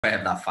aware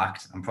of that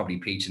fact. I'm probably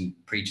preaching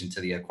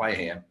to the choir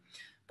here.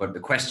 But the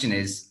question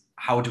is,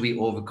 how do we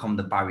overcome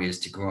the barriers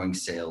to growing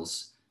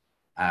sales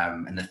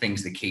and the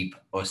things that keep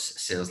us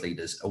sales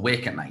leaders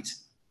awake at night?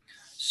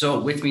 So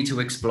with me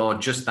to explore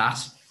just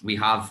that, we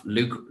have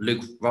Luke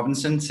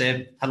Robinson.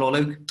 Say hello,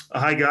 Luke.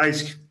 Hi,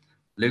 guys.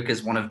 Luke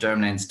is one of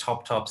durhamlane's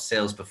top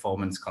sales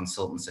performance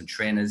consultants and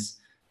trainers.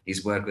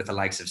 He's worked with the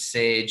likes of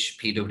Sage,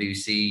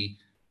 PwC,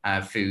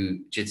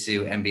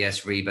 Fujitsu,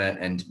 MBS, Reba,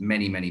 and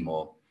many, many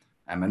more.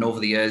 And over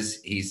the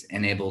years, he's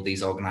enabled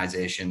these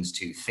organizations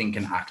to think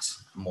and act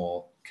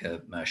more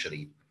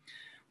commercially.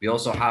 We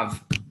also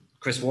have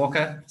Chris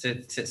Walker.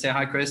 Say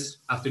hi, Chris.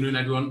 Afternoon,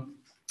 everyone.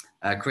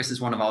 Chris is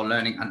one of our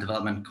learning and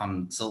development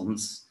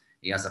consultants.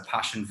 He has a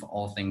passion for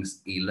all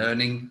things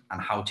e-learning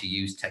and how to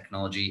use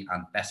technology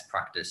and best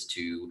practice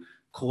to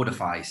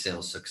codify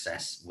sales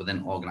success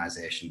within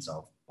organizations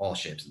of all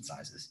shapes and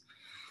sizes.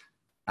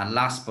 And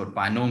last but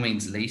by no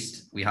means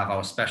least, we have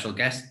our special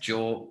guest,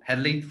 Joe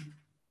Hedley.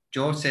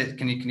 Joe,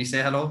 can you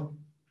say hello?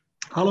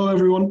 Hello,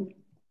 everyone.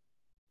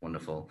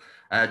 Wonderful.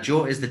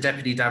 Joe is the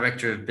Deputy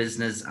Director of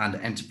Business and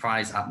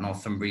Enterprise at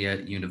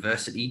Northumbria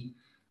University.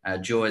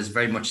 Joe is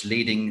very much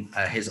leading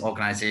his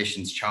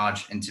organization's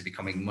charge into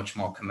becoming much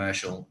more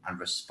commercial and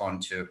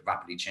respond to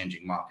rapidly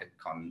changing market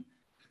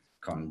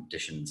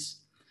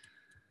conditions.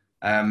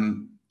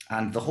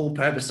 And the whole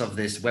purpose of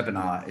this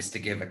webinar is to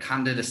give a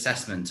candid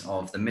assessment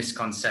of the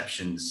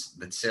misconceptions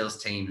that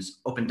sales teams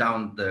up and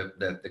down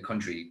the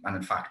country, and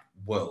in fact,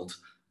 world,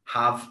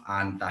 have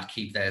and that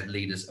keep their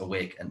leaders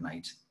awake at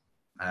night.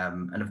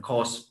 And of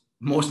course,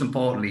 most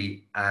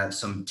importantly,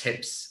 some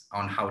tips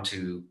on how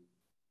to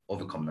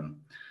overcome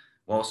them.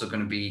 We're also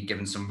going to be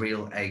given some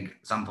real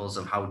examples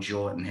of how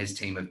Joe and his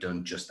team have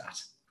done just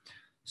that.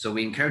 So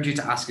we encourage you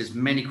to ask as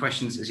many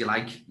questions as you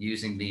like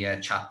using the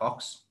chat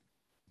box.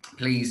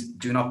 Please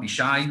do not be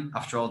shy.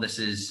 After all, this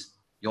is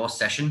your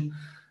session,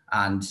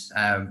 and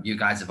you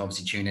guys have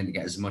obviously tuned in to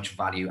get as much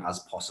value as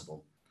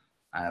possible.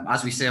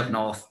 As we say up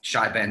north,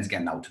 shy Ben's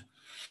getting out.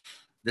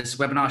 This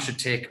webinar should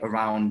take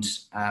around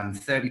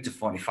 30 to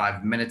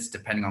 45 minutes,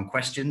 depending on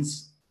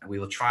questions. We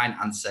will try and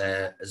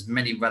answer as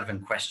many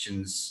relevant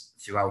questions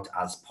throughout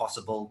as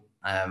possible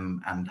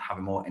and have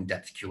a more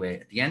in-depth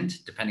QA at the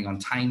end, depending on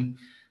time.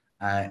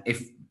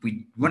 If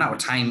we run out of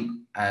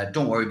time,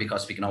 don't worry,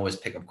 because we can always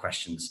pick up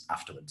questions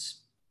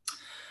afterwards.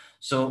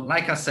 So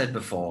like I said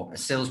before, a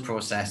sales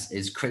process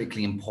is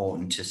critically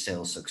important to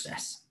sales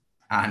success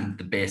and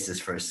the basis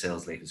for a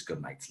sales leader's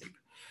good night's sleep.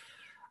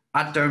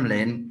 At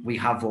durhamlane, we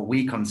have what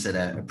we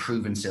consider a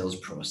proven sales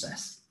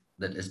process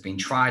that has been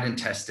tried and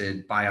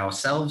tested by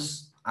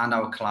ourselves and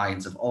our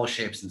clients of all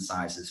shapes and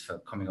sizes for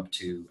coming up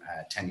to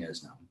 10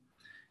 years now.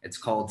 It's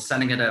called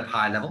Selling at a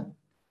High Level.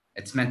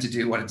 It's meant to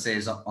do what it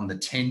says on the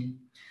tin,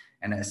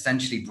 and it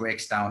essentially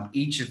breaks down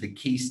each of the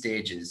key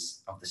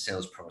stages of the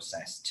sales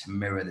process to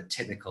mirror the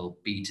typical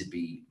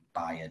B2B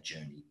buyer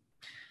journey.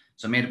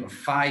 So made up of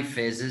 5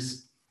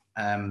 phases.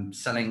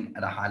 Selling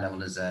at a high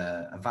level is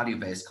a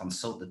value-based,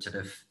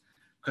 consultative,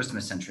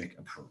 customer-centric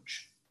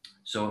approach.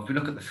 So if we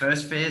look at the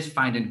first phase,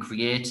 find and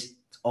create,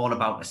 it's all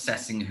about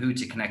assessing who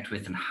to connect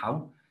with and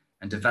how,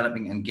 and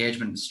developing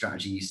engagement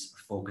strategies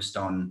focused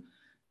on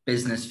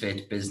business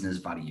fit, business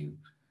value.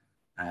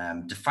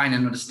 Define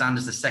and understand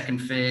is the second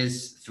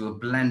phase. Through a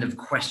blend of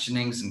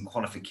questionings and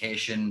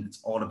qualification, it's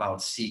all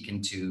about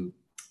seeking to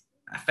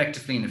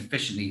effectively and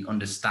efficiently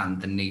understand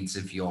the needs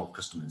of your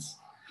customers.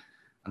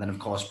 And then, of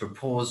course,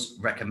 propose,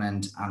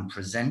 recommend, and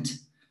present,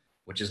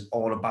 which is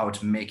all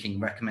about making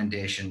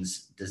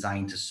recommendations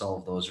designed to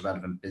solve those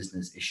relevant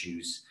business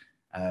issues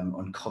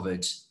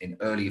uncovered in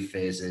earlier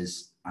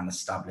phases and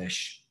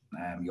establish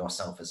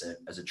yourself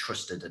as a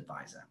trusted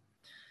advisor.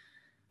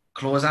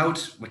 Close out,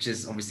 which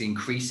is obviously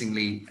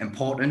increasingly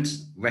important,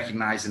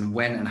 recognizing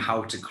when and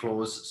how to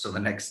close. So the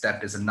next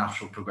step is a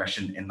natural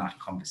progression in that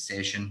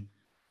conversation.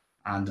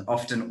 And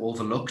often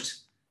overlooked,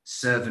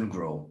 serve and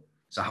grow.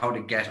 So how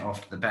to get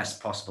off to the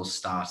best possible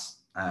start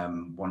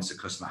once a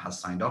customer has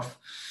signed off,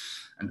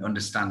 and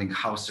understanding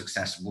how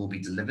success will be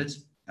delivered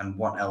and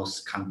what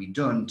else can be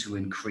done to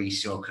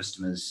increase your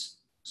customers'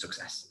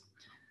 success.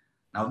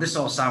 Now, this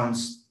all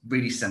sounds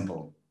really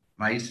simple,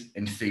 right,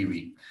 in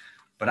theory.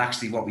 But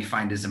actually what we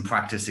find is in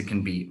practice, it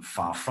can be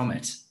far from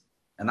it.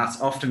 And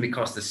that's often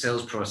because the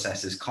sales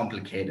process is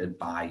complicated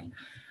by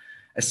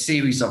a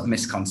series of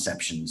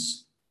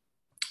misconceptions.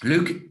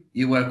 Luke,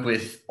 you work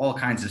with all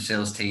kinds of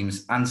sales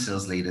teams and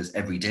sales leaders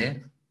every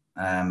day.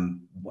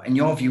 In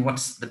your view,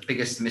 what's the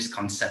biggest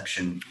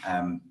misconception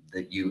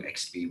that you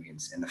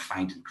experience in the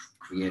find and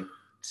create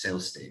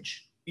sales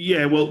stage?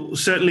 Yeah, well,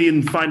 certainly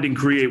in find and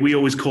create, we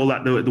always call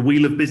that the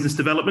wheel of business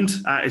development.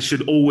 It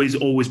should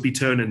always be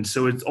turning.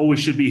 So it always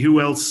should be who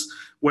else,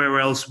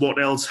 where else,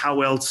 what else,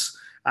 how else,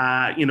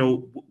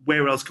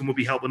 where else can we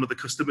be helping other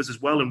customers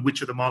as well, and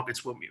which of the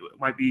markets we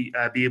might be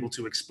able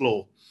to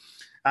explore.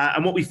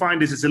 And what we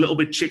find is it's a little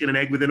bit chicken and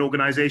egg within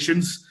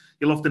organizations.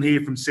 You'll often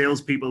hear from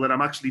salespeople that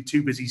I'm actually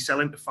too busy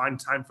selling to find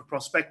time for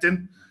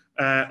prospecting,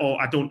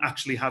 or I don't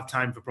actually have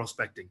time for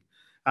prospecting.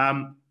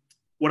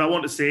 What I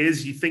want to say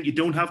is, you think you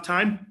don't have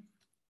time,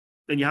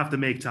 then you have to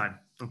make time,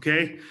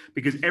 okay?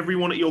 Because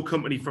everyone at your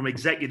company, from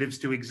executives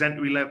to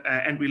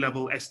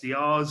entry-level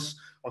SDRs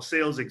or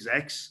sales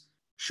execs,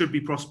 should be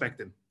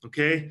prospecting,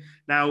 okay?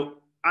 Now,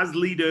 as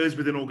leaders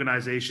within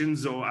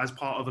organizations or as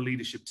part of a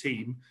leadership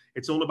team,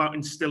 it's all about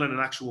instilling an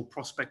actual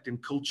prospecting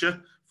culture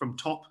from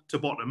top to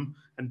bottom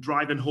and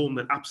driving home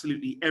that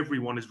absolutely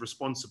everyone is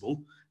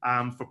responsible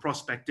for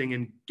prospecting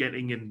and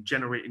getting and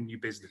generating new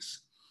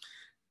business.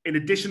 In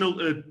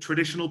additional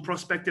traditional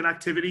prospecting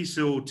activities,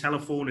 so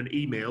telephone and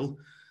email,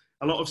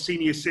 a lot of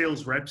senior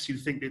sales reps who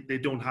think that they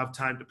don't have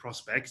time to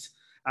prospect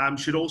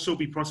should also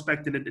be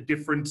prospecting into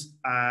different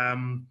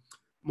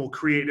more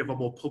creative or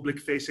more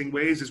public-facing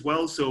ways as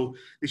well. So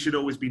they should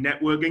always be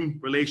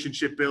networking,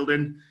 relationship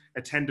building,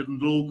 attending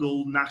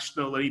local,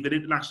 national, or even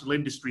international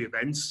industry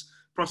events,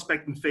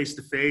 prospecting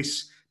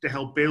face-to-face to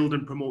help build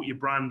and promote your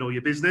brand or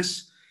your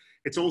business.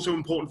 It's also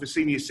important for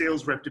senior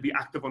sales rep to be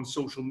active on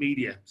social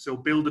media. So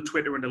build a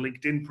Twitter and a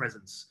LinkedIn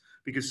presence,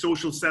 because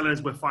social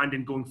sellers we're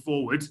finding going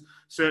forward,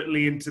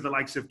 certainly into the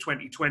likes of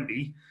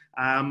 2020,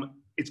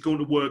 it's going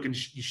to work and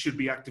you should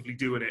be actively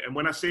doing it. And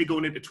when I say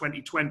going into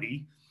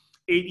 2020,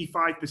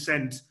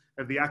 85%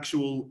 of the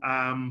actual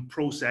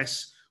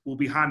process will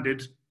be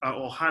handled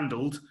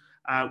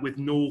with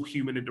no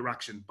human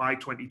interaction by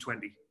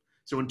 2020.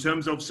 So in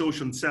terms of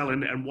social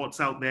selling and what's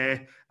out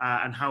there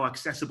and how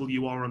accessible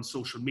you are on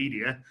social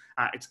media,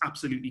 it's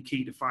absolutely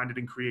key to finding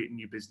and creating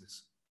new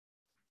business.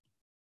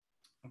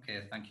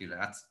 Okay, thank you.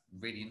 That's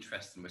really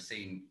interesting. We're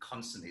seeing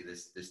constantly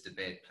this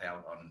debate play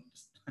out on,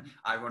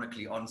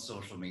 ironically, on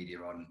social media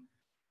on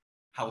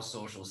how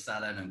social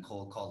selling and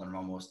cold calling are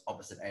almost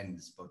opposite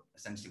ends. But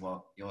essentially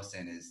what you're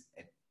saying is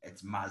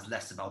it matters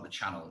less about the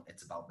channel,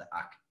 it's about the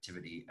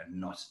activity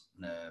and not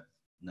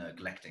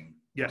neglecting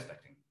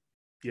prospecting.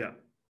 Yeah.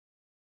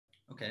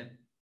 Okay.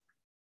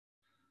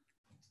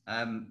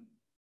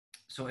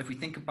 So if we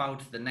think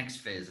about the next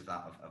phase of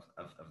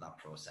that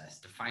process,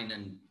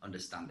 defining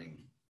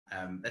understanding,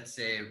 let's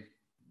say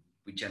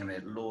we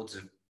generate loads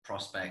of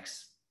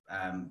prospects,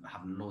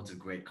 having loads of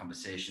great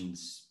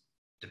conversations,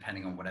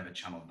 depending on whatever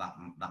channel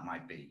that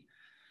might be.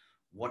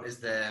 What is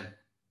the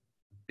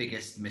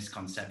biggest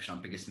misconception or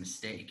biggest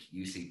mistake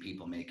you see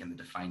people make in the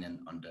defining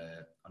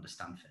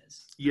understand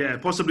phase? Yeah,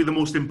 possibly the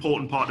most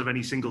important part of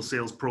any single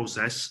sales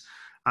process.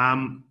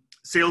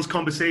 Sales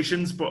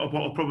conversations, but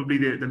probably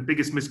the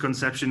biggest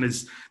misconception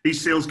is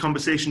these sales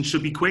conversations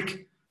should be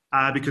quick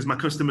because my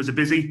customers are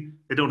busy.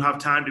 They don't have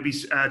time to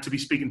be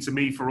speaking to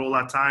me for all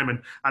that time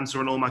and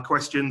answering all my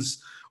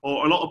questions.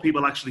 Or a lot of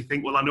people actually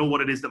think, well, I know what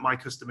it is that my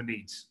customer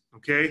needs,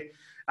 okay?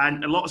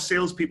 And a lot of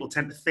salespeople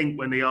tend to think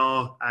when they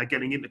are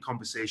getting into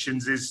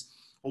conversations is,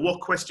 well,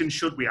 what questions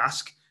should we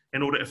ask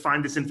in order to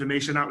find this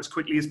information out as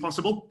quickly as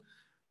possible?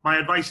 My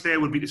advice there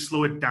would be to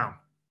slow it down.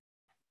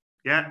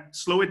 Yeah,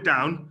 slow it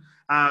down.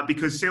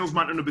 Because sales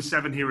mantra number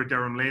 7 here at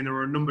Durham Lane, there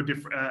are a number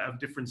of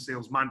different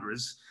sales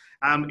mantras,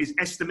 is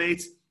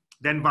estimate,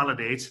 then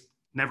validate,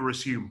 never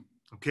assume,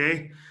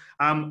 okay?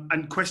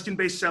 And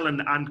question-based selling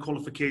and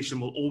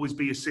qualification will always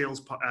be a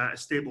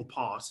staple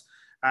part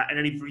in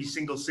every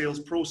single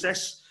sales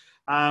process.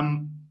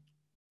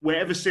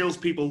 Wherever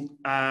salespeople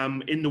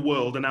in the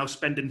world are now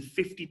spending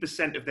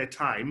 50% of their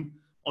time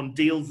on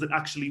deals that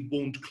actually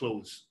won't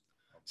close.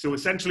 So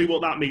essentially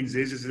what that means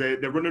is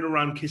they're running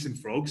around kissing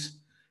frogs,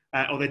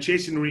 or they're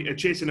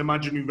chasing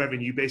imaginary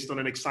revenue based on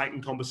an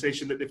exciting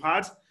conversation that they've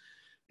had.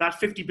 That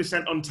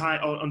 50%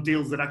 on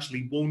deals that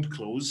actually won't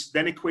close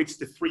then equates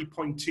to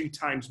 3.2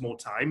 times more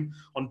time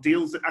on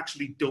deals that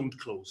actually don't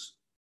close.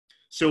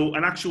 So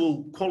an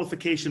actual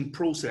qualification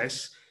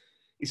process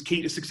is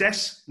key to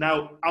success.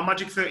 Now, our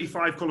Magic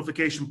 35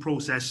 qualification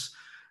process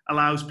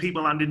allows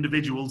people and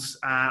individuals,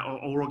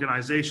 or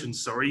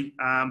organizations,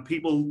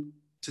 people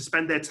to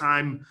spend their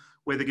time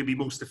where they can be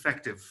most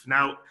effective.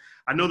 Now,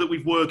 I know that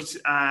we've worked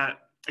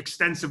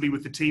extensively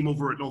with the team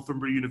over at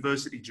Northumbria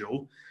University,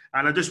 Joe,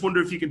 and I just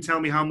wonder if you can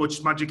tell me how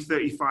much Magic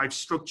 35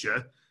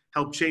 structure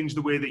helped change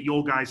the way that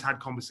your guys had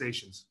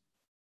conversations.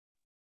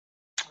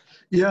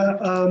 Yeah,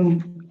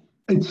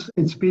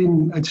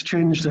 it's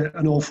changed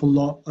an awful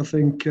lot. I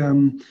think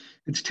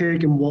it's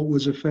taken what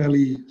was a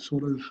fairly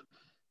sort of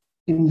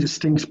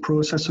indistinct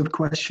process of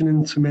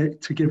questioning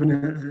to giving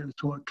a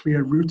sort of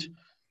clear route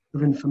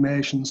of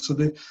information. So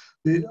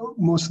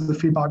most of the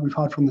feedback we've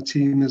had from the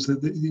team is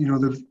that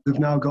they've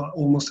now got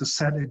almost a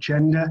set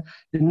agenda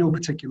in no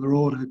particular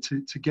order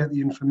to get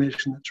the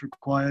information that's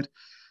required.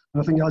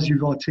 And I think, as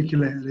you've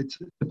articulated, it's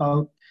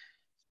about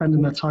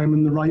spending their time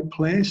in the right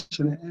place,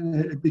 and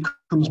it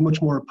becomes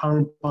much more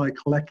apparent by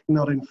collecting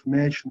that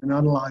information and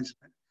analysing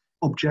it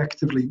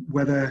objectively,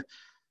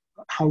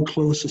 how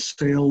close a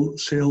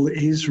sale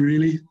is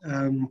really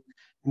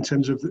in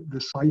terms of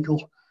the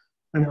cycle.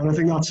 And I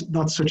think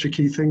that's such a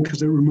key thing,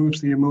 because it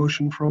removes the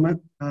emotion from it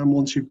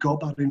once you've got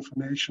that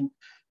information.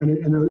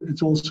 And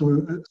it's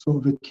also sort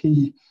of a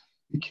key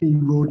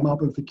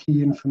roadmap of the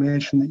key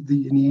information that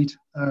you need.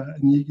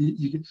 And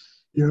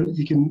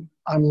you can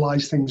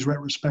analyse things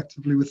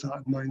retrospectively with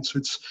that in mind. So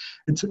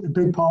it's a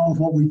big part of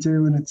what we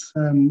do, and it's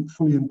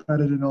fully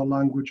embedded in our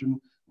language and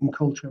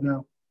culture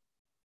now.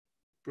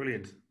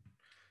 Brilliant.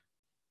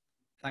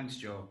 Thanks,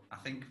 Joe. I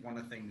think one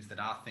of the things that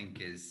I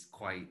think is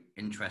quite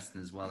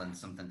interesting as well, and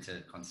something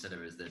to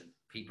consider, is that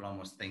people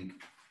almost think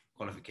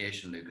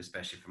qualification, Luke,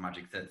 especially for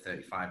Magic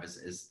 35,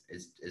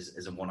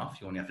 is a one-off.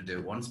 You only have to do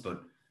it once,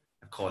 but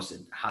of course it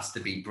has to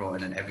be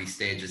brought in at every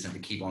stage, and to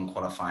keep on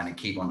qualifying and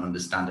keep on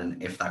understanding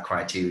if that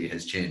criteria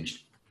has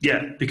changed.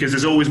 Yeah, because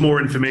there's always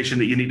more information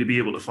that you need to be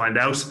able to find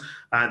out.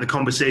 The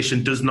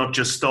conversation does not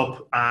just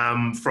stop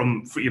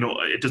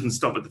it doesn't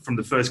stop from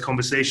the first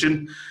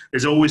conversation.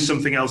 There's always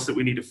something else that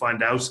we need to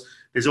find out.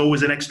 There's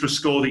always an extra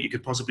score that you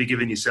could possibly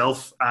give in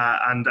yourself.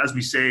 And as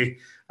we say,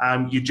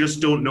 you just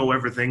don't know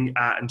everything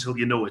until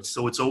you know it.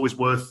 So it's always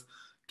worth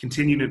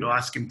continuing to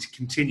ask and to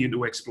continue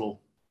to explore.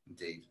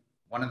 Indeed.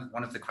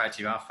 One of the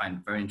criteria I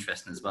find very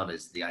interesting as well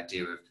is the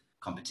idea of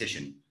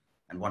competition.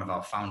 And one of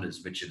our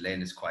founders, Richard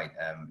Lane, is quite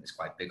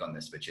big on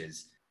this, which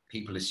is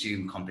people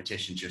assume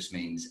competition just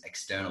means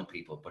external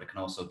people, but it can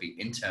also be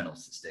internal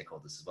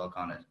stakeholders as well,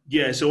 can't it?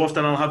 Yeah, so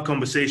often I'll have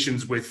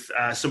conversations with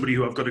somebody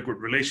who I've got a good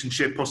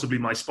relationship, possibly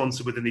my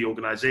sponsor within the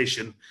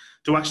organisation,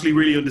 to actually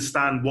really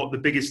understand what the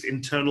biggest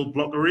internal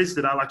blocker is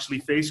that I'll actually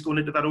face going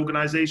into that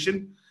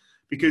organisation.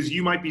 Because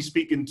you might be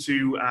speaking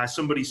to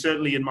somebody,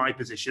 certainly in my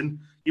position,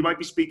 you might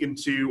be speaking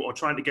to or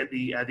trying to get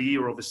the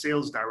ear of a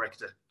sales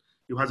director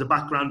who has a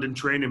background in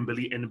training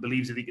and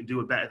believes that he can do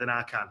it better than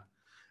I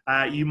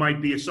can. You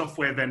might be a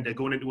software vendor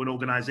going into an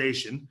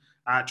organization,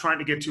 trying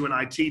to get to an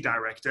IT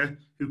director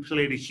who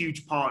played a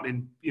huge part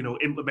in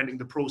implementing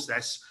the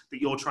process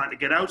that you're trying to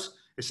get out.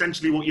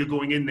 Essentially what you're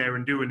going in there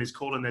and doing is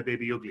calling their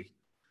baby ugly.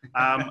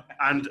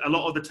 And a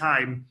lot of the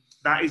time,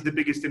 that is the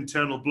biggest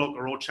internal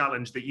blocker or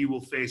challenge that you will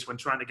face when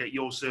trying to get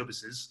your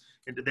services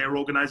into their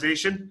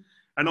organization.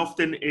 And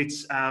often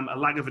it's a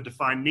lack of a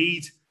defined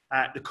need.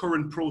 The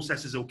current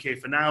process is okay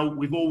for now.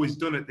 We've always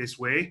done it this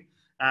way.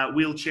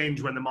 We'll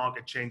change when the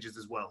market changes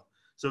as well.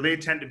 So they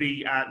tend to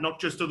be not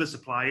just other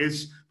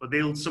suppliers, but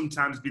they'll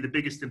sometimes be the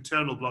biggest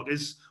internal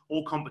blockers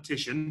or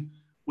competition,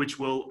 which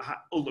will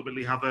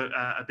ultimately have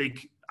a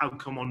big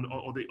outcome on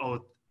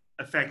or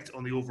effect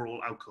on the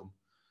overall outcome.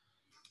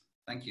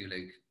 Thank you,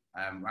 Luke.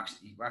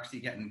 We're actually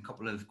getting a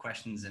couple of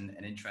questions and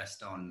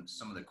interest on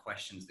some of the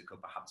questions that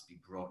could perhaps be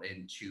brought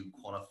in to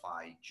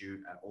qualify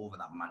over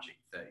that Magic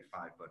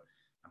 35, but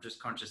I'm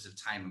just conscious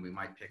of time and we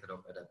might pick it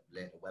up at a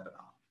later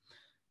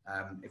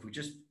webinar. If we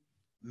just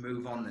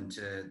move on then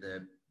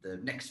to the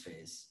next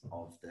phase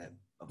of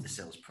the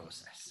sales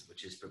process,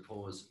 which is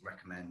propose,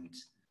 recommend,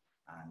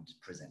 and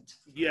present.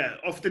 Yeah,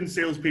 often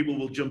salespeople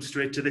will jump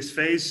straight to this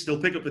phase.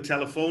 They'll pick up the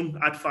telephone,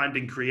 add, find,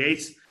 and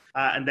create,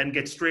 and then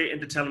get straight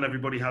into telling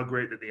everybody how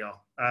great that they are.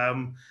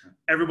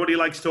 Everybody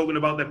likes talking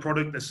about their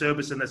product, their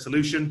service, and their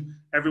solution.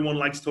 Everyone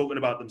likes talking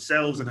about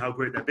themselves and how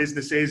great their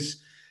business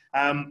is.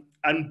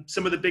 And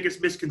some of the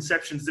biggest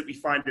misconceptions that we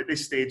find at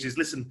this stage is,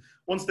 listen,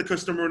 once the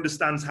customer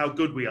understands how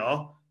good we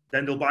are,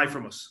 then they'll buy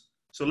from us.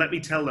 So let me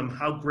tell them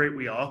how great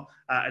we are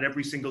at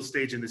every single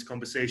stage in this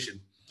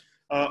conversation.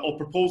 Or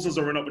proposals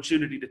are an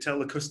opportunity to tell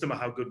the customer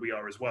how good we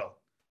are as well.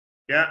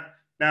 Yeah.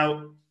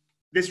 Now,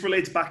 this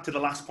relates back to the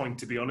last point,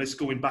 to be honest,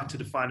 going back to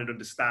define and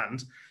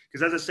understand.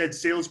 Because as I said,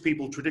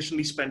 salespeople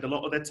traditionally spend a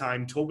lot of their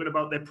time talking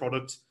about their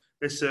product,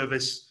 their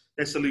service,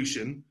 their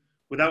solution,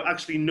 without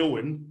actually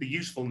knowing the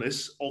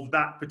usefulness of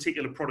that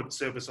particular product,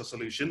 service, or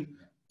solution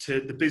to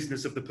the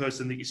business of the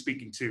person that you're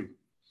speaking to.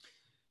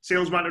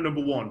 Sales matter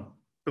number one.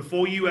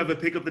 Before you ever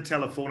pick up the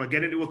telephone or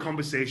get into a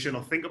conversation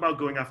or think about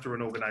going after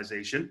an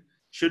organization,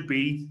 should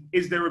be,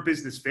 is there a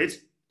business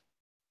fit?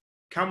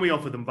 Can we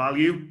offer them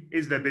value?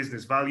 Is there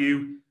business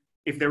value?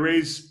 If there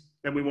is,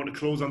 then we want to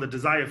close on the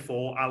desire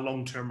for our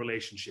long-term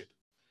relationship.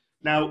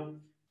 Now,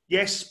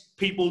 yes,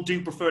 people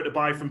do prefer to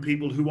buy from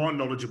people who are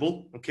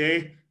knowledgeable,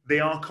 okay?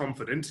 They are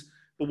confident,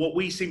 but what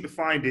we seem to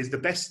find is the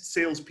best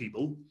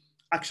salespeople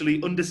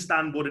actually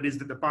understand what it is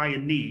that the buyer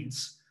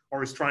needs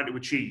or is trying to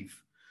achieve.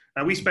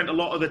 Now, we spent a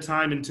lot of the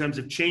time in terms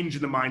of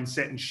changing the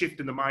mindset and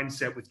shifting the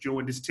mindset with Joe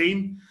and his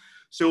team.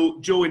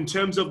 So, Joe, in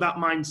terms of that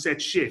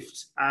mindset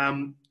shift,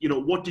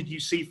 what did you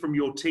see from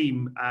your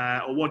team,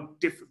 or what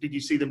did you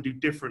see them do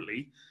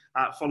differently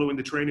following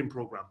the training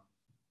program?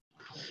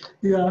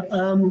 Yeah,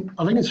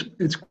 I think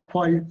it's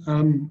quite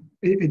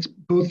it's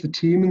both the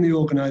team and the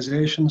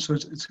organisation, so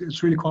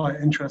it's really quite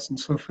interesting.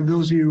 So for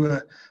those of you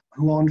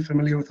who aren't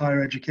familiar with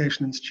higher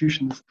education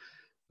institutions,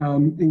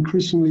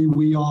 increasingly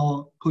we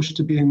are pushed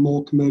to being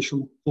more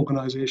commercial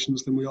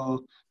organisations than we are,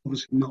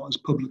 obviously not as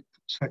public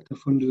sector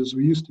funded as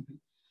we used to be.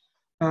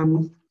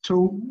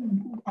 So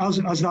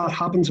as that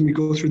happens and we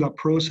go through that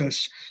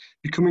process,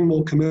 becoming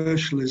more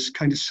commercial is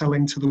kind of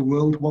selling to the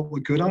world what we're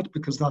good at,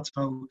 because that's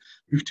how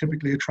we've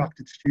typically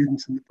attracted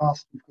students in the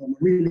past. We've gone,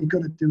 we're really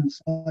good at doing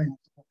science,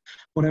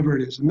 whatever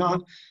it is. And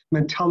that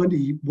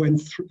mentality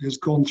has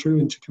gone through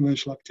into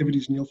commercial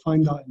activities, and you'll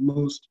find that in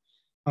most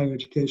higher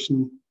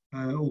education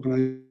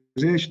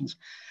organizations.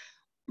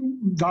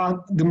 that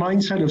the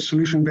mindset of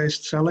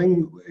solution-based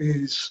selling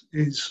is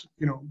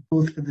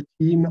both for the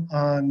team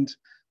and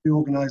the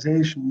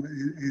organisation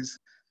is,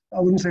 I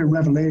wouldn't say a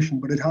revelation,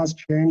 but it has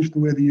changed the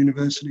way the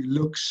university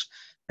looks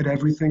at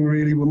everything.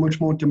 Really, we're much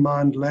more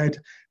demand-led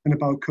and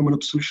about coming up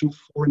with solutions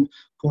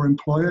for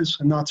employers,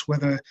 and that's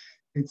whether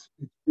it's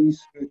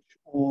research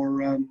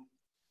or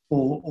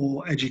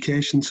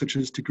education, such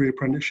as degree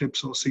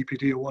apprenticeships or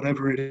CPD or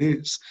whatever it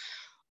is.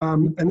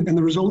 And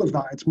the result of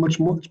that, it's much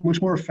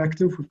more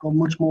effective. We've got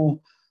much more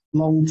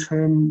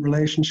long-term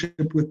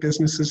relationship with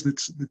businesses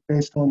that's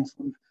based on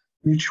sort of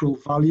mutual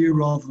value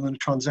rather than a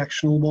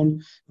transactional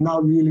one. And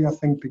that really, I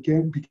think,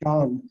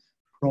 began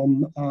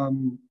from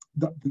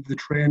the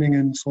training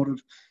and sort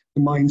of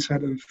the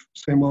mindset of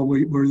saying, well,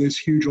 we're this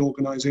huge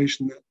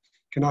organisation that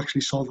can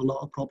actually solve a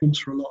lot of problems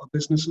for a lot of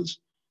businesses.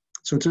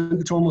 So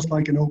it's almost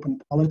like an open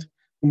palette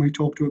when we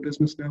talk to a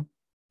business now.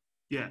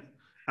 Yeah.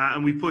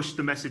 And we push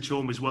the message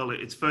home as well.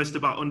 It's first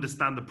about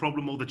understand the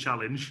problem or the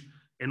challenge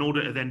in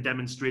order to then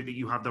demonstrate that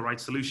you have the right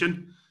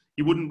solution.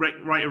 You wouldn't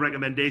write a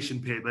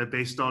recommendation paper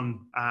based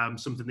on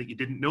something that you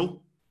didn't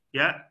know.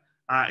 Yeah.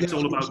 It's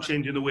all about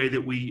changing the way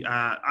that we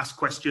ask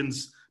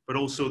questions, but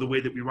also the way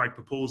that we write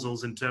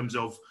proposals in terms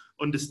of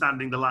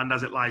understanding the land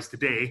as it lies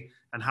today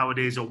and how it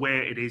is or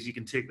where it is you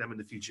can take them in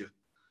the future.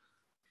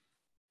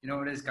 You know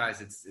what it is,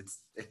 guys?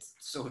 It's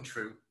so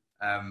true.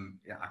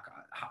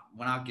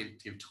 When I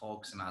give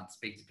talks and I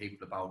speak to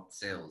people about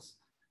sales,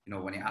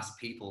 when you ask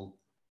people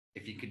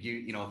if you could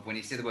use, when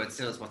you say the word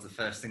sales, what's the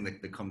first thing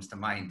that comes to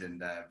mind?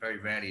 And very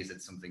rarely is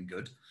it something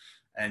good.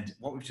 And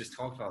what we've just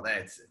talked about there,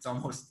 it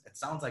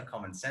sounds like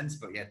common sense,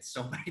 but yet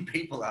so many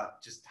people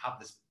that just have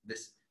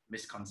this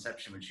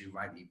misconception, which you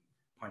rightly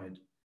pointed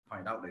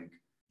out, Luke.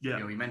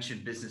 Yeah. We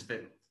mentioned business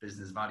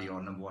value,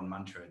 our number one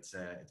mantra. It's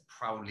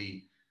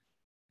proudly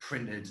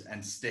printed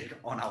and stick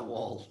on our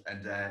wall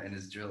and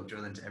is drilled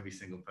into every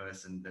single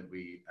person that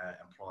we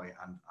employ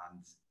and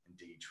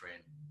indeed train.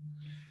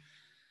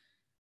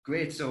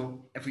 Great.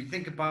 So if we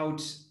think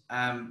about,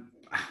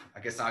 I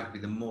guess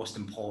arguably the most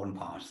important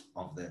part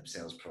of the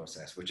sales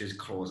process, which is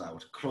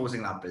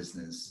closing that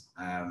business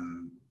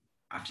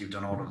after you've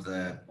done all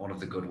of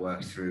the good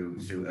work through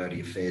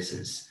earlier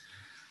phases.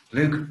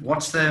 Luke,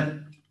 what's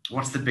the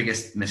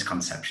biggest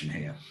misconception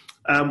here?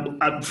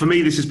 For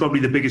me, this is probably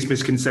the biggest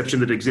misconception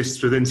that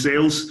exists within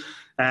sales.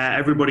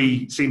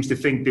 Everybody seems to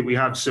think that we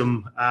have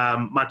some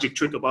magic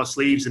trick up our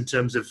sleeves in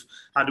terms of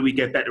how do we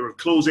get better at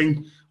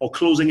closing, or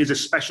closing is a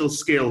special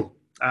skill.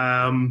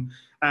 And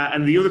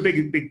the other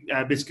big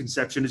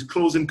misconception is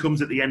closing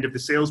comes at the end of the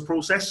sales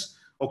process,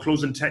 or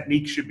closing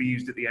technique should be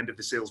used at the end of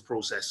the sales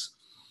process.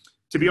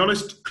 To be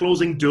honest,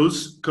 closing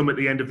does come at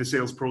the end of the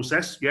sales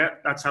process. Yeah,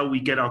 that's how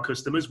we get our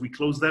customers. We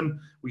close them,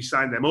 we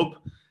sign them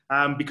up.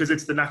 Because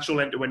it's the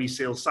natural end to any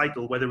sales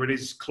cycle, whether it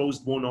is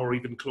closed won or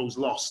even closed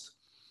lost.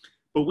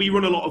 But we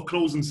run a lot of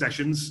closing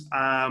sessions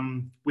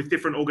with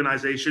different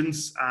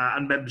organizations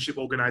and membership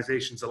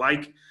organizations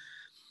alike.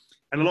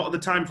 And a lot of the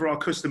time for our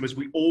customers,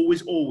 we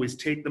always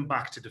take them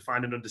back to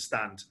define and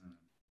understand.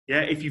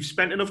 Yeah, if you've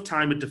spent enough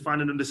time at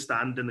define and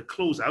understand, then the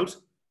closeout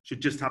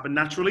should just happen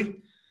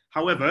naturally.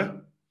 However,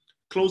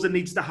 closing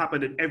needs to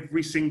happen at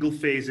every single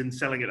phase in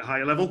selling at a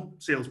higher level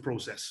sales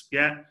process.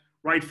 Yeah.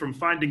 Right from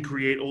find and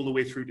create all the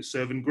way through to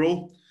serve and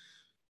grow.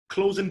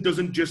 Closing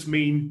doesn't just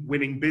mean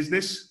winning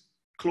business.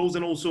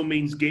 Closing also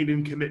means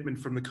gaining commitment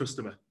from the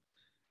customer.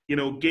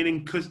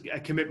 Gaining a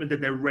commitment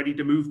that they're ready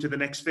to move to the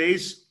next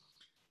phase.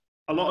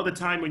 A lot of the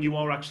time when you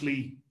are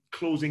actually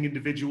closing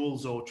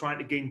individuals or trying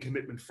to gain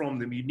commitment from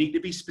them, you need to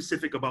be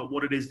specific about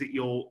what it is that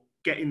you're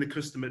getting the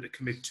customer to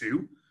commit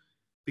to.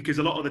 Because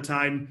a lot of the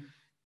time,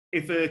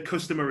 if a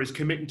customer is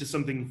committing to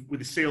something with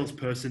a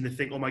salesperson, they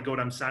think, oh my God,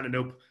 I'm signing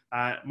up,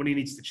 money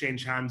needs to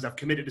change hands, I've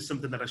committed to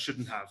something that I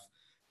shouldn't have.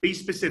 Be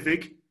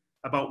specific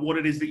about what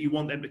it is that you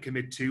want them to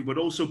commit to, but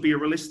also be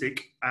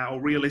realistic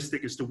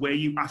as to where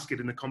you ask it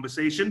in the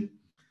conversation.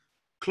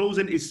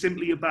 Closing is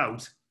simply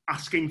about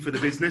asking for the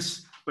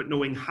business, but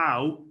knowing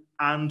how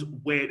and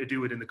where to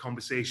do it in the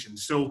conversation.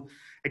 So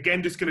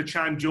again, just going to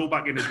chime Joe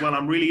back in as well.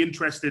 I'm really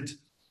interested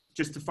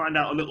just to find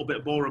out a little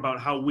bit more about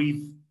how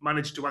we've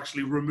managed to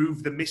actually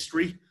remove the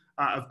mystery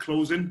of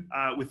closing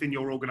within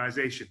your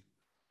organization.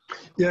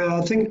 Yeah,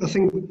 I think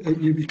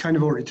you kind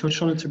of already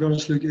touched on it, to be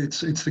honest, Luke.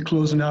 It's the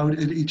closing out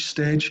at each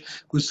stage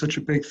was such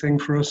a big thing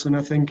for us. And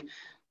I think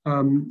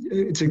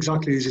it's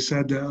exactly as you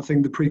said. I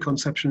think the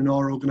preconception in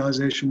our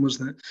organization was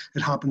that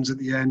it happens at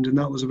the end. And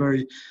that was a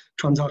very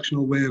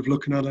transactional way of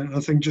looking at it. And I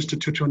think just to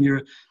touch on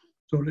your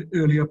sort of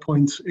earlier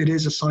points, it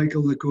is a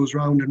cycle that goes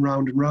round and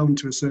round and round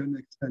to a certain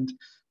extent.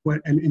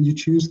 And you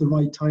choose the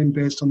right time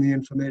based on the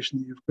information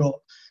that you've got,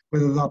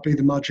 whether that be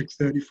the Magic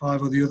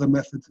 35 or the other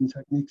methods and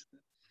techniques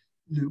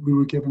that we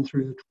were given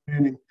through the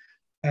training.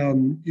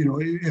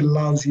 It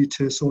allows you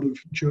to sort of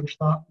judge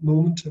that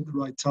moment at the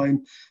right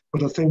time.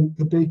 But I think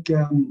the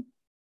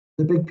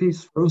big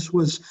piece for us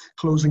was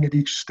closing at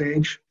each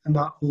stage and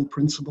that whole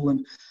principle,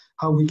 and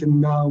how we can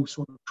now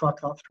sort of track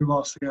that through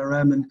our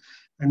CRM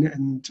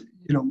and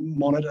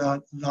monitor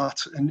that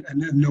and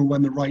know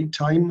when the right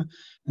time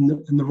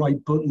and the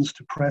right buttons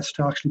to press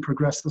to actually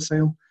progress the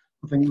sale.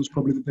 I think it was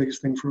probably the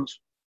biggest thing for us.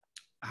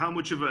 How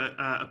much of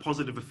a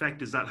positive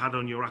effect has that had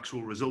on your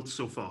actual results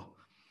so far?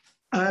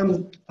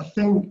 I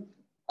think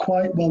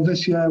quite well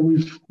this year.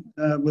 We've,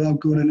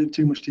 without going into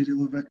too much detail,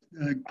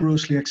 we've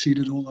grossly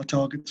exceeded all our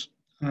targets.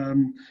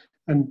 And,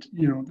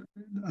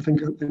 I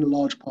think in a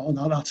large part of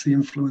that, that's the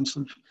influence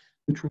of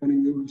the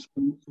training that we've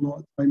spent a lot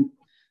of time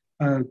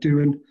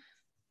doing.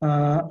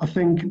 I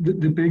think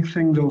the big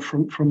thing, though,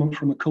 from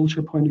a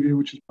culture point of view,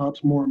 which is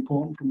perhaps more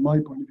important from my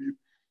point of view,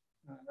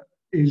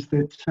 is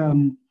that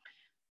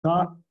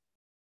that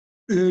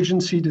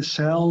urgency to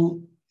sell,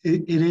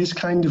 it is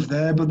kind of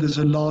there, but there's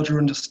a larger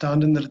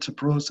understanding that it's a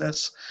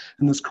process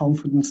and there's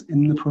confidence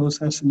in the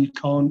process, and you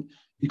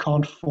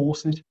can't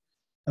force it.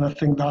 And I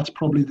think that's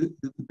probably the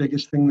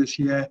biggest thing this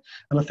year.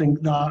 And I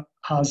think that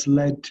has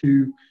led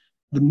to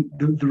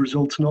the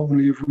results. Not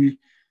only have we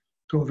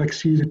sort of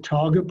exceeded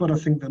target, but I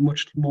think they're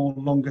much more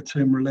longer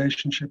term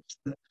relationships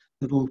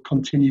that will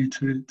continue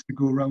to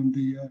go around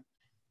the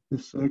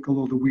circle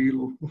or the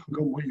wheel, or I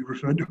forgot what you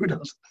referred to it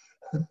as.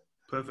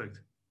 Perfect.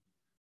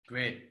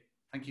 Great.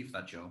 Thank you for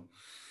that, Joe.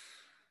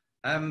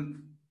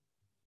 And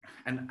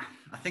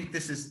I think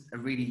this is a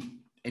really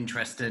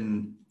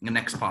interesting, the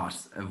next part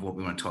of what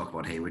we want to talk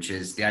about here, which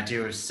is the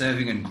idea of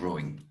serving and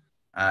growing.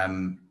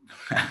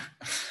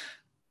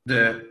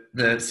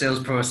 The sales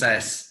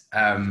process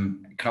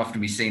can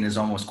often be seen as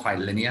almost quite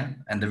linear,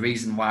 and the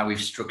reason why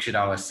we've structured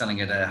our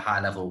selling at a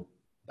high level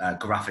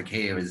graphic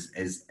here is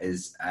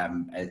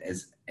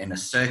in a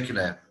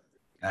circular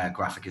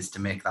graphic, is to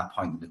make that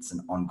point that it's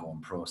an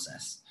ongoing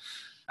process.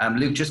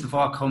 Luke, just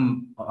before I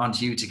come on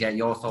to you to get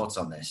your thoughts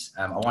on this,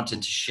 I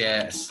wanted to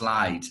share a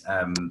slide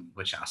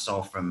which I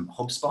saw from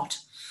HubSpot.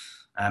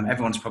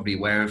 Everyone's probably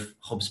aware of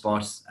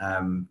HubSpot,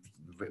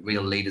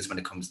 real leaders when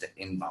it comes to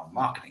inbound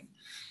marketing.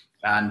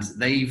 And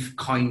they've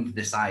coined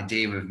this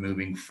idea of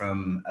moving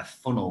from a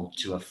funnel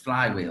to a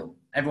flywheel.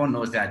 Everyone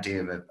knows the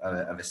idea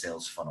of a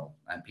sales funnel,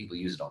 and people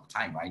use it all the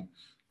time, right?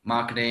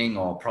 Marketing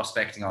or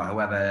prospecting or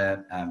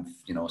however,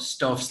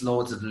 stuffs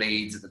loads of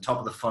leads at the top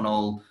of the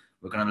funnel.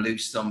 We're going to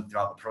lose some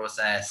throughout the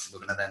process. We're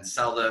going to then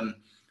sell them.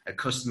 A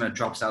customer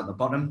drops out the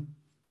bottom,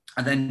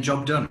 and then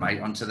job done, right?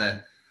 Onto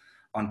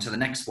the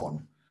next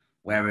one.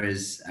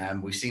 Whereas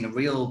we've seen a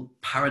real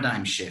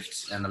paradigm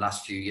shift in the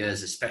last few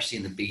years, especially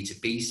in the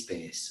B2B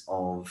space,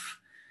 of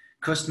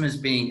customers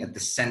being at the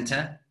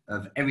center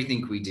of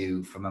everything we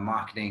do from a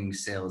marketing,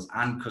 sales,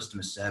 and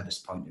customer service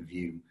point of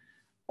view.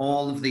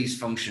 All of these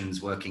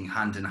functions working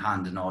hand in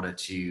hand in order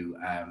to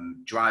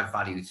drive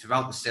value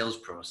throughout the sales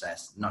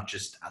process, not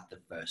just at the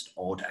first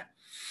order.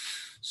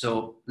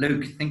 So,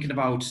 Luke, thinking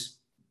about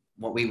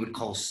what we would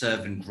call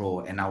serve and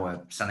grow in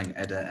our selling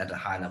at a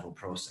high level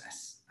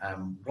process,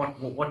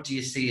 what do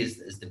you see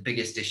as the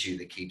biggest issue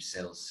that keeps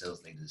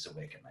sales leaders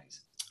awake at night?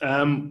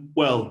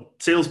 Well,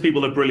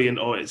 salespeople are brilliant,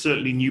 or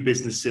certainly new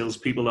business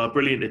salespeople are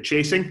brilliant at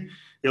chasing.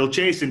 They'll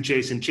chase and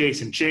chase and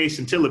chase and chase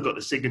until they've got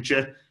the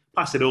signature,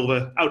 pass it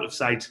over, out of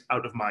sight,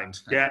 out of mind.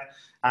 Yeah,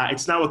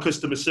 it's now a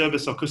customer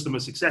service or customer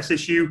success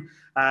issue.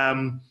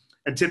 And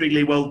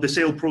typically, well, the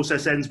sale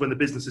process ends when the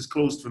business is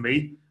closed for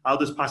me. I'll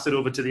just pass it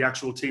over to the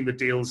actual team that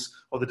deals,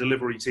 or the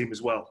delivery team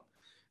as well.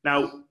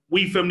 Now,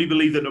 we firmly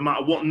believe that no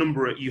matter what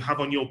number you have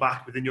on your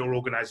back within your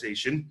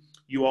organization,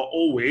 you are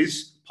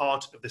always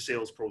part of the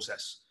sales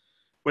process.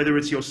 Whether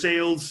it's your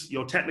sales,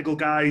 your technical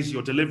guys,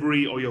 your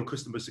delivery, or your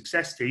customer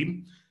success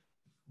team,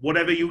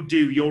 whatever you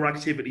do, your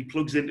activity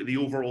plugs into the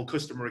overall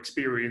customer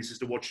experience, as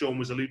to what Sean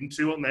was alluding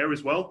to on there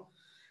as well.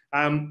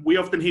 We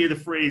often hear the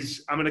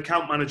phrase, I'm an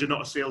account manager,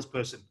 not a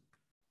salesperson.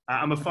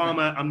 I'm a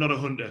farmer, I'm not a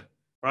hunter,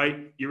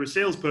 right? You're a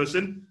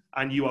salesperson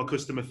and you are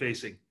customer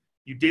facing.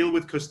 You deal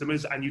with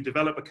customers and you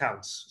develop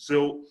accounts.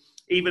 So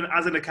even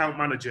as an account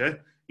manager,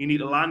 you need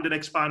to land and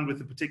expand with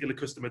the particular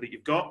customer that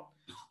you've got.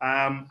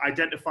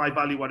 Identify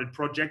value-added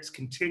projects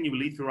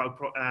continually throughout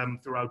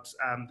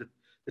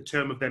the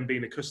term of them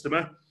being a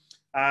customer.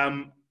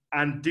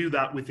 And do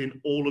that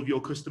within all of your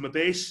customer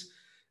base.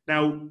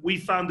 Now, we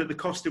found that the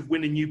cost of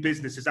winning new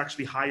business is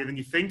actually higher than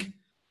you think.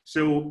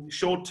 So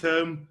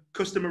short-term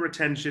customer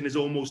retention is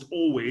almost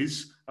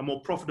always a more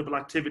profitable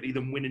activity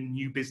than winning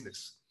new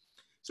business.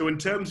 So in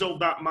terms of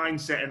that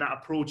mindset and that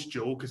approach,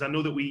 Joe, because I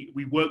know that we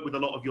work with a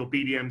lot of your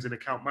BDMs and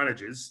account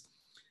managers,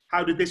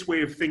 how did this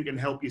way of thinking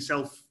help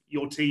yourself,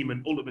 your team,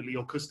 and ultimately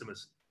your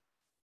customers?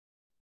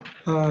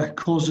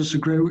 Caused us a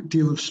great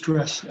deal of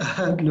stress.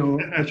 No,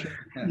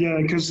 yeah,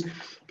 because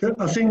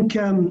I think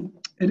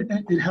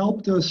it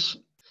helped us.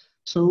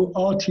 So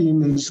our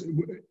team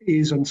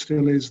is and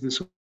still is the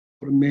sort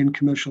of main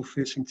commercial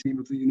facing team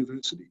of the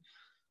university.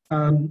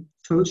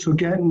 So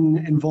getting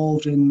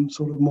involved in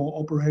sort of more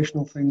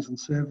operational things and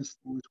service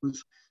things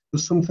was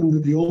something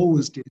that they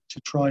always did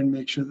to try and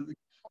make sure that the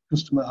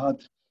customer had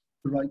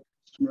the right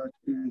customer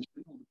experience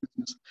in all the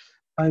business.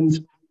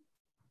 And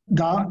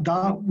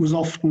that was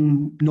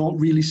often not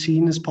really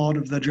seen as part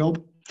of their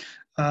job.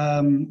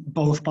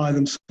 both by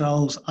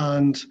themselves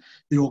and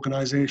the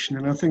organisation.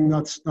 And I think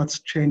that's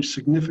changed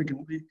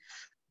significantly,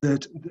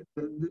 and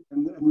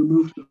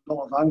removed a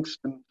lot of angst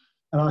and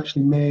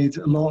actually made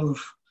a lot of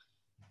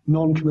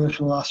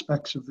non-commercial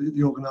aspects of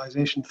the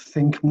organisation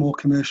think more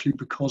commercially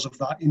because of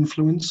that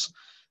influence.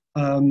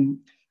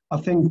 I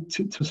think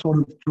to sort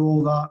of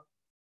draw that,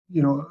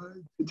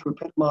 to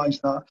epitomise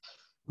that,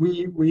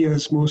 we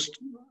as most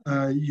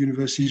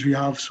universities, we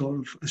have sort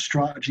of a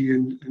strategy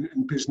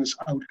and business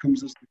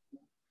outcomes.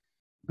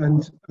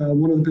 And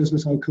one of the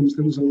business outcomes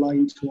that was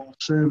aligned to our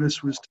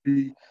service was to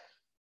be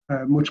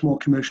much more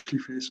commercially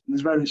facing.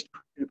 There's various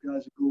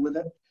KPIs that go with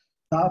it.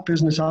 That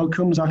business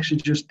outcome's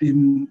actually just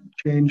been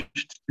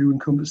changed to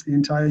encompass the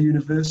entire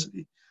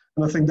university,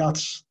 and I think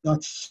that's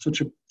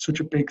such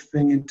a big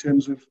thing in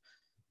terms of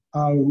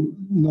how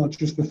not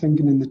just the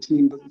thinking in the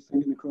team, but the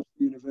thinking across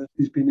the university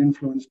has been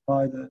influenced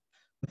by the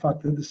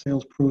fact that the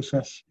sales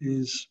process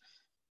is,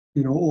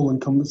 all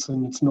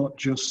encompassing. It's not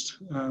just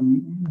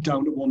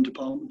down to one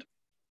department.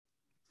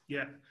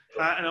 Yeah,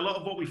 and a lot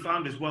of what we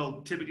found as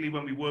well, typically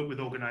when we work with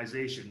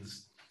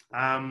organisations,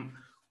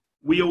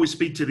 we always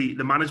speak to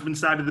the management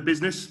side of the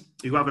business,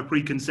 who have a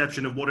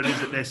preconception of what it is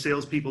that their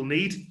salespeople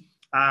need,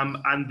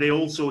 and they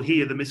also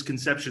hear the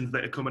misconceptions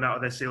that are coming out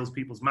of their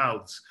salespeople's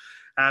mouths.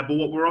 But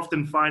what we're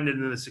often finding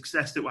in the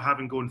success that we're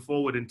having going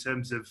forward in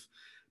terms of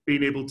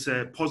being able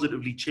to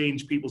positively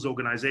change people's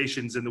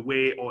organisations and the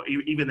way, or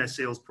even their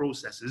sales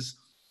processes,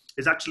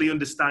 is actually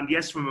understand,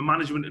 yes, from a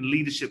management and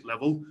leadership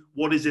level,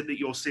 what is it that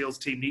your sales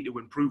team need to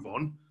improve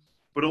on,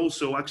 but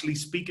also actually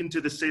speaking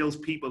to the sales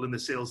people and the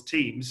sales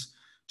teams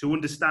to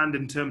understand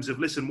in terms of,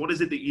 listen, what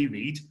is it that you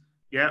need?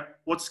 Yeah,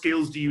 what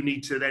skills do you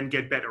need to then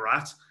get better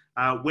at?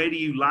 Where do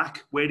you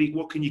lack?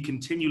 What can you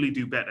continually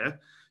do better?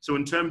 So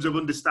in terms of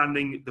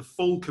understanding the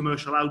full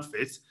commercial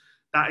outfit,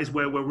 that is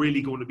where we're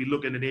really going to be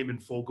looking and aiming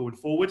for going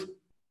forward.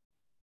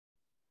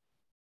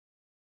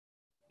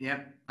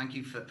 Yeah, thank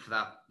you for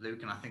that,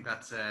 Luke. And I think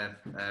that's a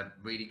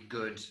really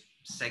good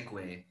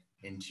segue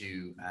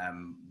into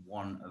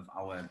one of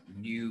our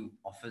new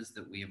offers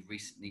that we have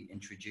recently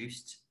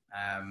introduced.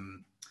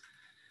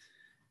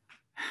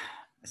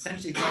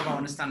 Essentially, it's all about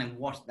understanding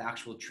what the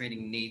actual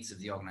training needs of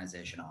the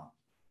organization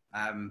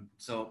are.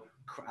 So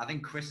I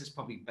think Chris is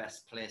probably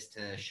best placed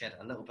to shed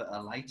a little bit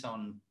of light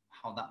on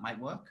how that might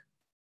work.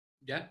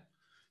 Yeah.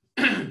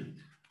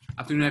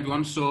 Afternoon,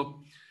 everyone.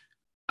 So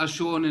as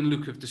Sean and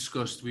Luke have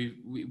discussed, we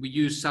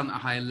use selling at a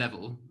higher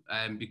level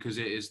because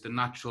it is the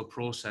natural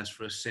process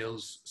for a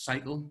sales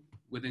cycle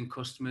within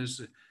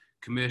customers,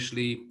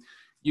 commercially,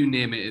 you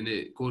name it, and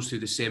it goes through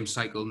the same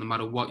cycle no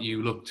matter what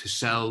you look to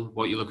sell,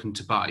 what you're looking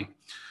to buy.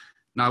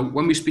 Now,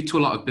 when we speak to a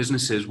lot of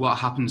businesses, what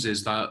happens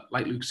is that,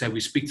 like Luke said, we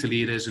speak to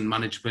leaders and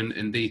management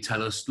and they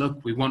tell us,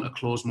 look, we want to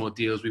close more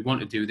deals, we want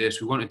to do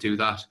this, we want to do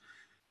that.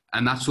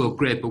 And that's all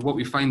great. But what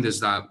we find is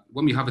that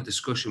when we have a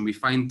discussion, we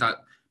find that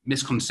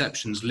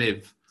misconceptions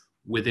live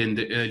within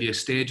the earlier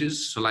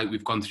stages. So like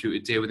we've gone through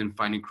today within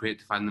finding, create,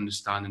 define,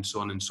 understand, and so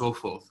on and so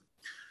forth.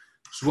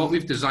 So what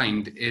we've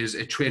designed is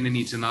a training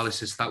needs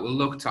analysis that will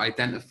look to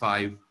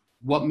identify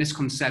what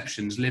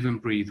misconceptions live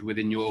and breathe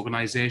within your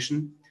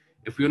organization.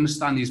 If we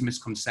understand these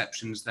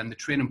misconceptions, then the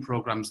training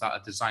programs that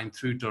are designed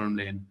through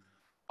durhamlane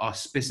are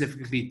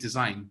specifically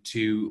designed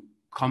to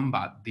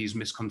combat these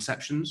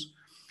misconceptions.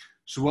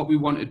 So what we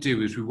want to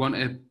do is we want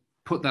to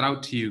put that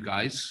out to you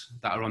guys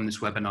that are on this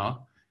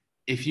webinar.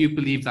 If you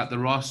believe that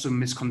there are some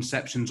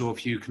misconceptions, or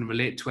if you can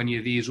relate to any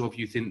of these, or if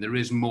you think there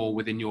is more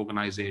within your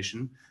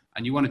organization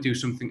and you want to do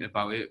something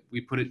about it, we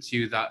put it to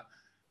you that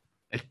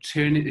a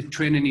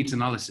training needs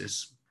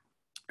analysis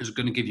is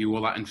going to give you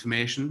all that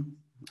information.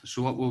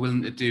 So what we're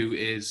willing to do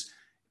is,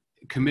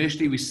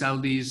 commercially, we sell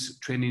these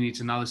training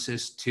needs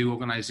analysis to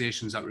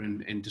organizations that we're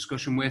in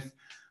discussion with.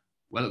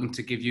 We're looking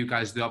to give you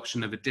guys the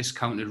option of a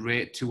discounted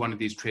rate to one of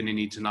these training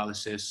needs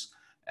analysis,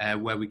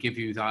 where we give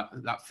you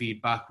that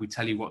feedback, we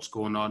tell you what's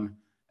going on,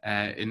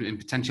 and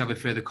potentially have a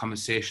further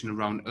conversation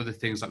around other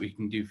things that we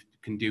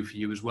can do for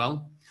you as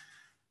well.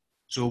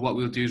 So what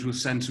we'll do is we'll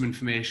send some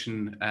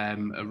information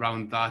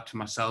around that to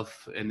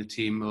myself and the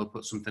team. We'll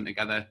put something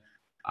together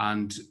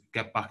and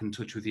get back in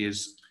touch with you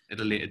at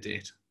a later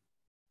date.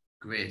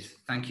 Great.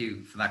 Thank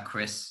you for that,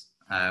 Chris.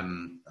 I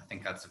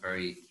think that's a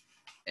very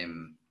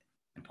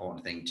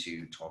important thing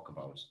to talk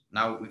about.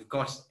 Now, we've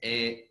got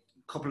a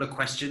couple of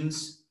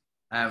questions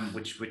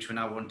which we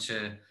now want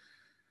to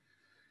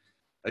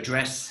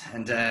address.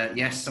 And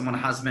yes, someone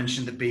has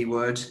mentioned the B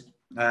word.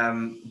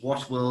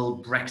 What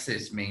will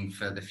Brexit mean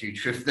for the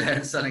future if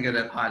they're selling at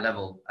a high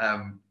level?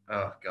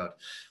 Oh, God.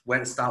 Where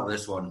to start with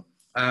this one?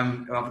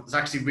 Well, it was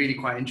actually really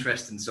quite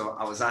interesting. So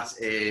I was at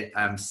a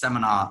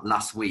seminar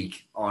last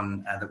week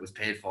on that was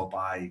paid for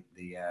by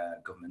the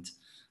government,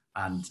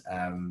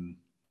 and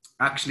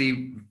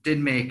actually did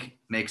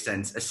make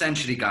sense.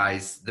 Essentially,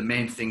 guys, the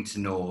main thing to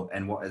know,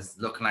 and what is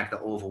looking like the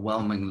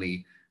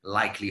overwhelmingly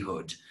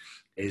likelihood,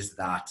 is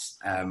that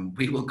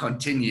we will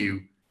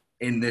continue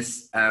in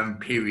this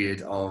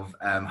period of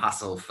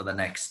hassle for the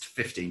next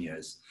 15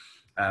 years.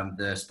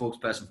 the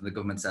spokesperson from the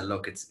government said,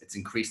 look, it's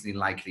increasingly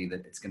likely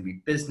that it's going to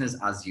be business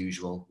as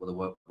usual,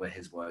 were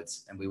his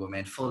words, and we will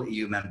remain full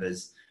EU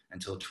members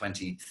until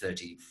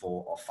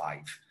 2034 or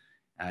 5.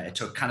 It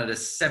took Canada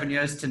 7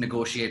 years to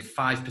negotiate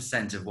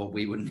 5% of what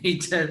we would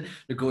need to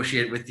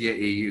negotiate with the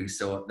EU.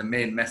 So the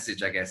main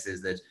message, I guess,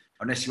 is that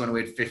unless you want to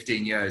wait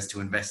 15 years to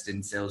invest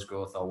in sales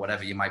growth or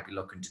whatever you might be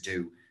looking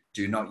to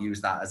do not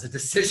use that as a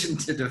decision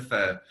to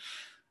defer.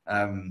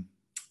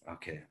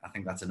 Okay, I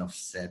think that's enough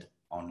said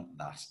on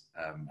that.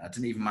 I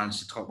didn't even manage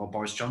to talk about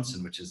Boris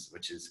Johnson, which is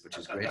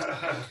great.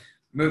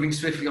 Moving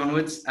swiftly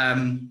onwards.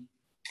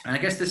 And I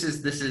guess this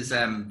is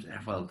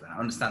well, I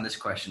understand this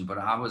question, but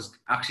I was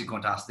actually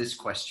going to ask this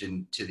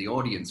question to the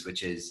audience,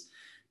 which is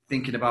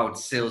thinking about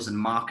sales and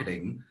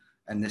marketing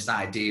and this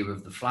idea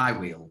of the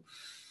flywheel.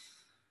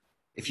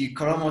 If you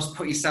could almost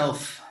put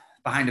yourself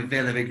behind a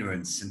veil of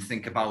ignorance and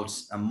think about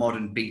a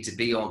modern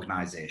B2B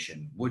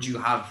organization, would you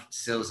have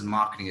sales and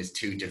marketing as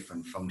two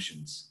different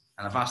functions?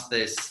 And I've asked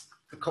this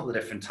a couple of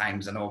different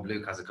times. I know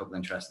Luke has a couple of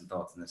interesting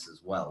thoughts on this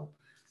as well,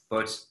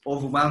 but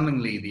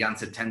overwhelmingly the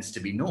answer tends to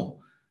be no,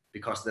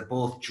 because they're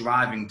both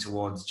driving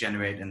towards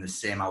generating the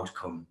same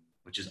outcome,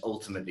 which is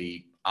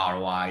ultimately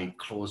ROI,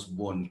 close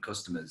won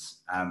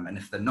customers. And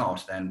if they're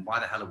not, then why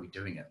the hell are we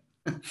doing it?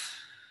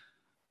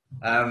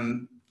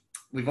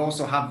 We've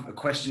also have a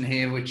question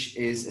here, which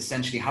is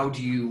essentially, how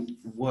do you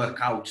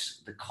work out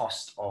the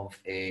cost of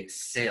a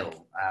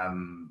sale?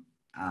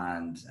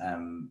 And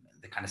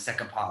the kind of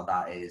second part of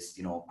that is,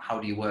 how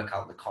do you work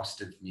out the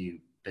cost of new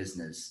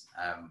business?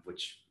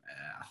 Which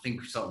I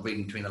think, sort of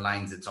reading between the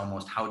lines, it's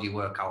almost, how do you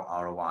work out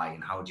ROI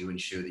and how do you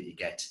ensure that you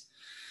get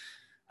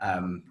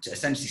to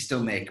essentially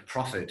still make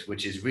profit,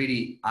 which is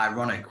really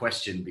ironic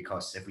question,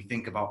 because if we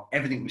think about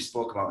everything we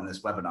spoke about in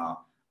this webinar,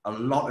 a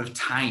lot of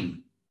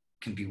time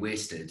can be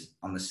wasted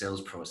on the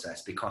sales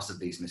process because of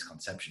these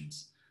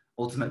misconceptions.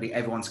 Ultimately,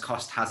 everyone's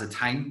cost has a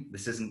time.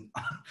 This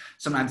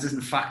sometimes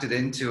isn't factored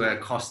into a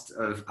cost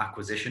of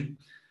acquisition.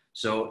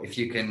 So if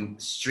you can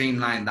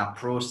streamline that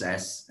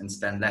process and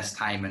spend less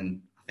time,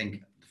 and I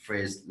think the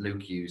phrase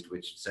Luke used,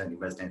 which certainly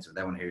resonates with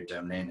everyone here at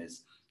Durhamlane,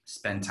 is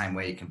spend time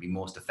where you can be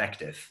most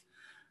effective.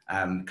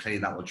 Clearly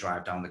that will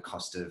drive down the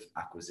cost of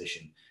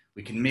acquisition.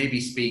 We can maybe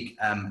speak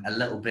a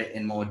little bit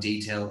in more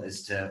detail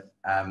as to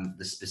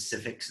the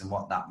specifics and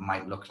what that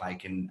might look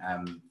like in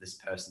this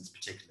person's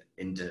particular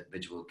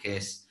individual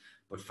case.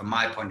 But from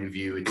my point of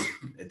view,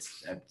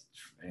 it's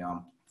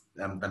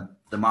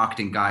the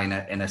marketing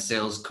guy in a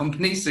sales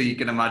company. So you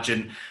can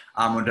imagine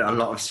I'm under a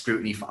lot of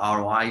scrutiny for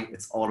ROI.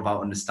 It's all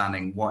about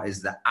understanding what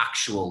is the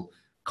actual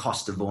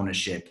cost of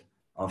ownership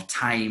of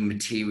time,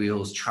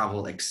 materials,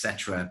 travel,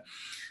 etc.,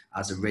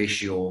 as a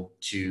ratio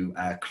to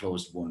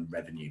closed won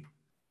revenue.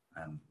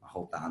 I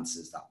hope that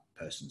answers that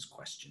person's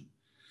question.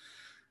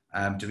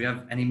 Do we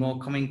have any more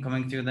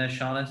coming through there,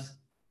 Charlotte?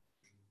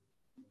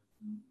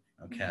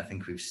 Okay, I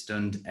think we've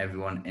stunned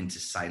everyone into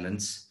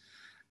silence.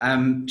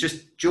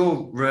 Just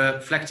Joe,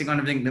 reflecting on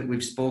everything that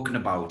we've spoken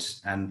about,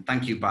 and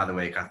thank you, by the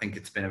way, I think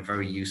it's been a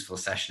very useful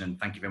session, and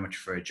thank you very much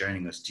for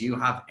joining us. Do you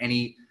have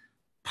any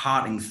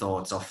parting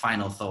thoughts or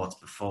final thoughts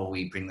before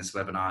we bring this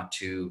webinar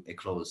to a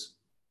close?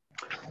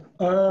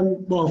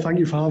 Well, thank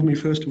you for having me,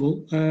 first of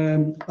all.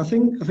 I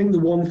think the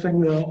one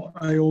thing that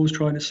I always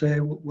try to say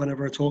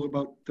whenever I talk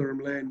about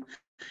Durhamlane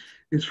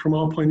is, from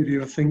our point of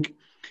view, I think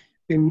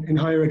in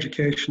higher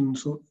education,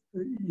 so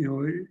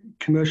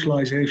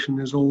commercialization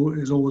has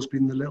always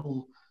been the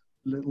little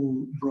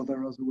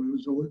brother, as it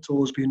were. It's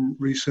always been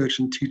research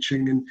and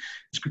teaching, and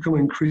it's become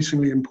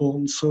increasingly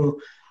important. So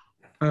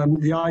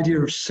the idea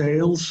of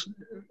sales,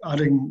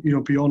 adding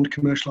beyond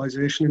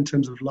commercialization in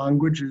terms of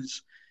language,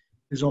 is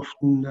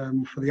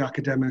often for the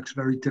academics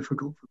very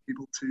difficult for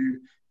people to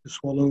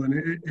swallow, and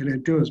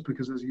it does,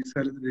 because, as you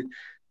said at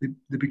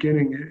the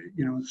beginning,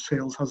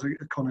 sales has a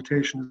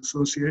connotation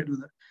associated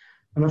with it.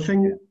 And I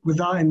think with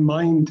that in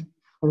mind,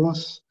 for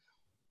us,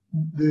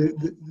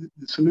 the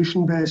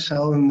solution-based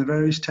selling, the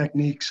various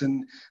techniques,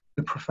 and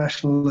the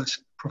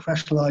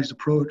professionalized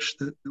approach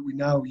that we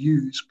now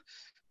use,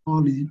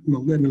 partly,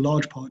 in a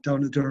large part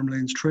down to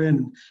Durhamlane's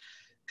training,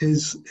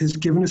 has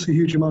given us a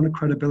huge amount of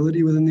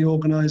credibility within the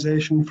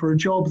organisation for a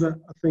job that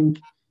I think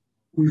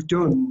we've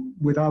done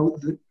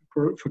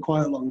for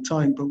quite a long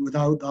time, but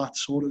without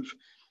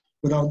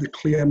the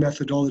clear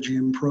methodology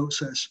and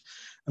process.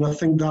 And I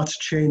think that's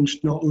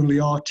changed not only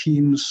our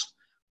team's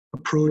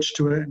approach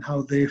to it and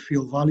how they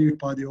feel valued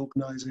by the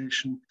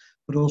organisation,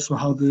 but also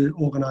how the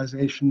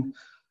organisation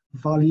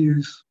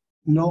values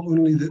not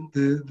only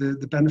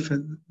the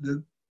benefit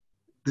that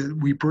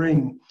we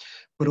bring,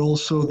 but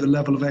also the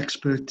level of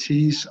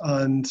expertise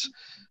and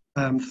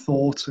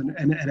thought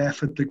and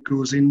effort that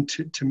goes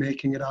into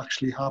making it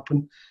actually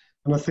happen.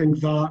 And I think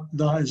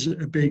that is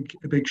a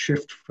big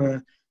shift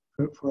for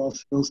our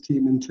sales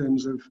team in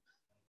terms of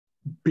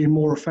being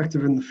more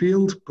effective in the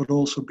field, but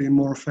also being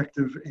more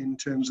effective in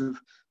terms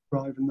of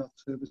driving that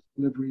service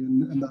delivery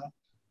and that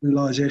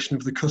realization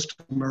of the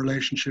customer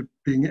relationship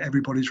being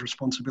everybody's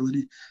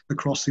responsibility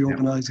across the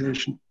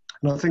organization.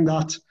 And I think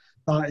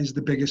that is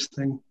the biggest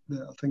thing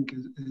that I think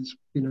is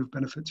been of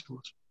benefit to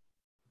us.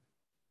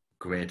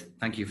 Great,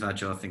 thank you for that,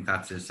 Joe. I think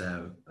that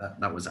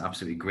was an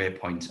absolutely great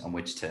point on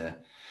which to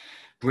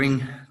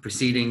bring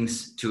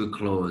proceedings to a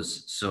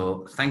close.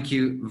 So thank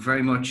you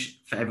very much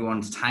for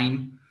everyone's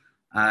time.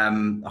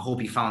 I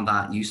hope you found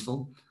that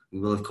useful. We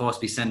will of course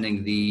be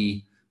sending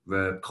the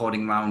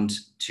recording round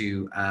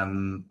to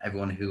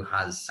everyone who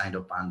has signed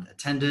up and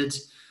attended,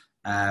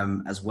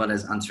 as well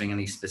as answering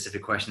any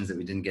specific questions that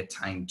we didn't get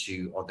time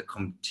to, or that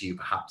come to you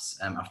perhaps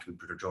after we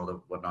draw the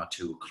webinar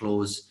to a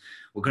close.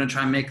 We're going to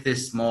try and make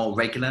this more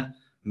regular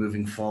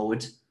moving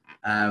forward.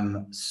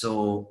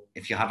 So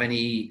if you have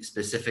any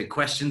specific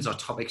questions or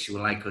topics you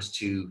would like us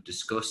to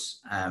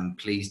discuss,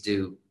 please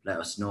do let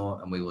us know,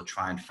 and we will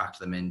try and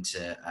factor them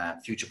into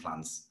future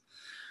plans.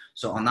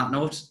 So on that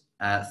note,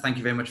 thank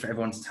you very much for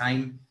everyone's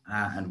time,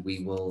 and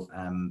we will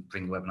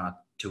bring the webinar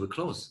to a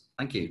close.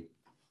 Thank you.